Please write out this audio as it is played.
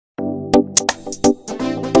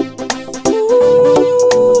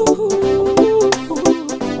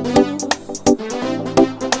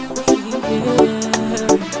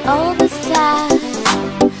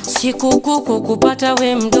Sikukuu kukupata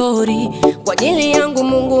we mdori, kwa ajili yangu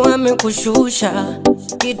Mungu amekushusha.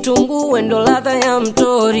 Kitunguu ndo ladha ya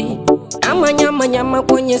mtori, ama nyama nyama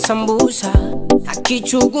kwenye sambusa.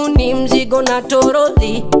 Akichugu ni mzigo na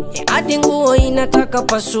toroli, hadi nguo inataka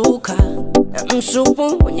pasuka.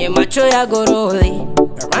 Msupu mwenye macho ya goroli,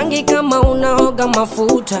 rangi kama unaoga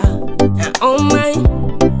mafuta. Oh my,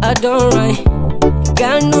 I don't right.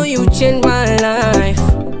 God know you changed my life.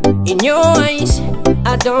 In your eyes,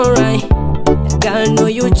 I don't right. God know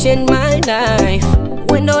you changed my life.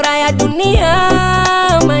 Wendo raya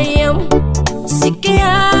dunia mayam,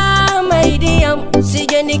 sikia maidiam,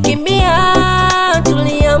 sije nikimbia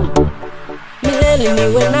tuliam, milele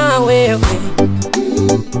niwe na wewe.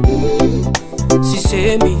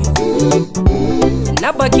 Sisemi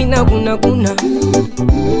nabaki na guna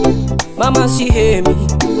mama, sihemi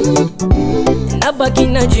nabaki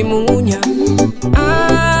na jimunya.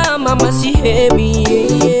 Mama sihemi,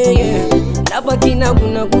 nabaki na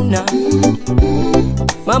guna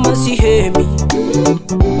mama, sihemi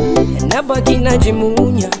nabaki na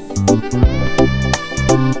jimunya.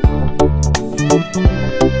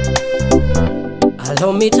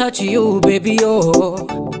 Allow me touch you, baby, oh.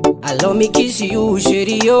 Allow me kiss you,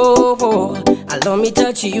 shady, oh. Allow me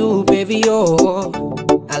touch you, baby, oh.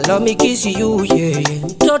 Allow me kiss you, yeah.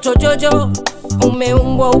 Toto Jojo,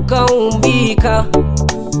 umeumbwa ukaumbika.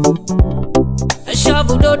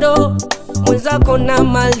 Shavu dodo, mwenzako na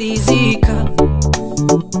malizika.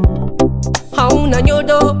 Hauna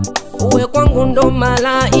nyodo, uwe kwangu ndo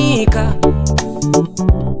malaika.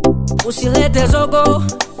 Usilete zogo,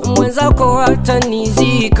 mwenzako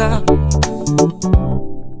atanizika.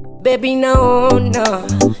 Baby naona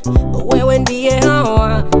wewe ndiye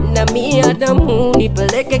hawa, na mi Adamu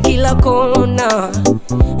nipeleke kila kona.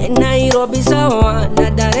 Nairobi sawa na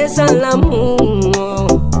Dar es Salaam.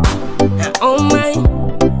 Oh my,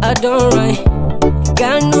 I don't right.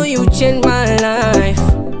 God know you changed my life.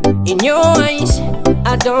 In your eyes,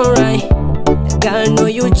 I don't right. God know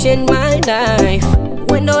you changed my life.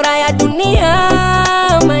 Wendo raya dunia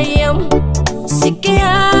mayam,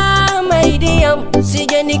 sikia maidiam,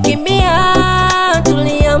 sije nikimbia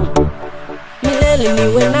tuliam, milele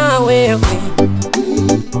niwe na wewe.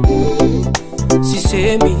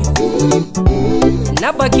 Sisemi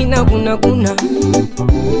nabaki na guna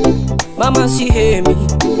mama, sihemi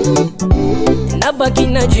nabaki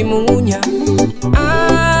na jimunya.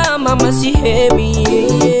 Mama sihemi,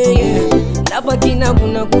 nabaki na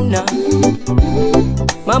guna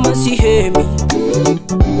mama, sihemi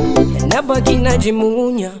nabaki na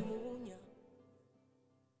jimunya.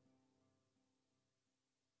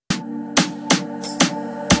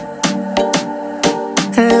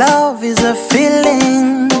 Love is a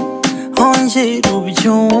feeling, onje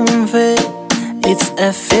ubyumve. It's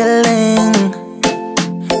a feeling,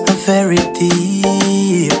 very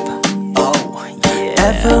deep. Oh yeah.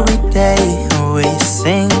 Every day we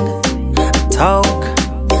sing, talk,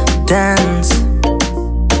 dance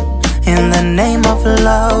in the name of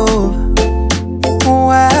love.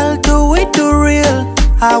 Well, do we do real?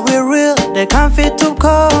 Are we real? They can't fit to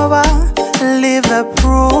cover. Live a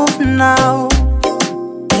proof now.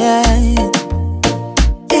 Yeah.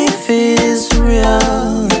 If it is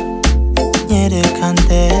real, yeah, they can't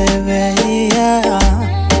yeah.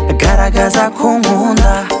 Garagaza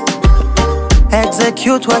kumunda,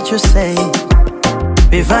 execute what you say.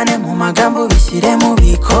 Bivane mu magambo bishyire mu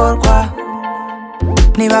bikorwa.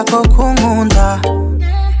 Niba ko kumunda.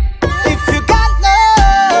 If you got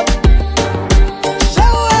love,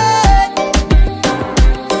 show it.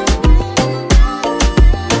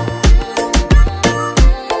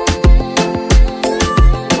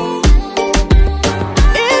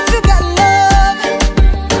 If you got love,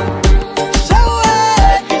 show it.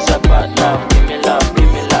 Life is about love, give me love,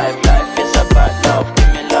 give me life. Life is about love,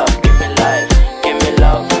 give me love, give me life. Give me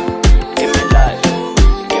love, give me life.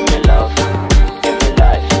 Give me love, give me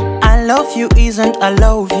life. I love you isn't I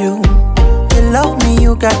love you. You love me,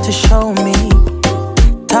 you got to show me.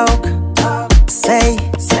 Talk, say,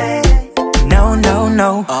 no, no,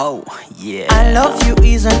 no. Oh, yeah. I love you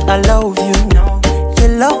isn't I love you. You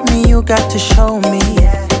love me, you got to show me.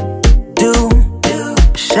 Do,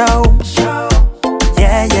 show,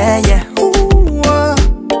 yeah, yeah, yeah. Ooh,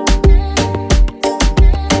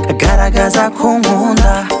 Garagaza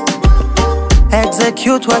kumunda,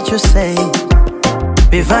 execute what you say.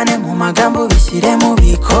 Bivane mu magambo bishyire mu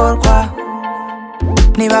bikorwa.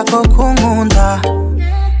 Niba ko kumunda.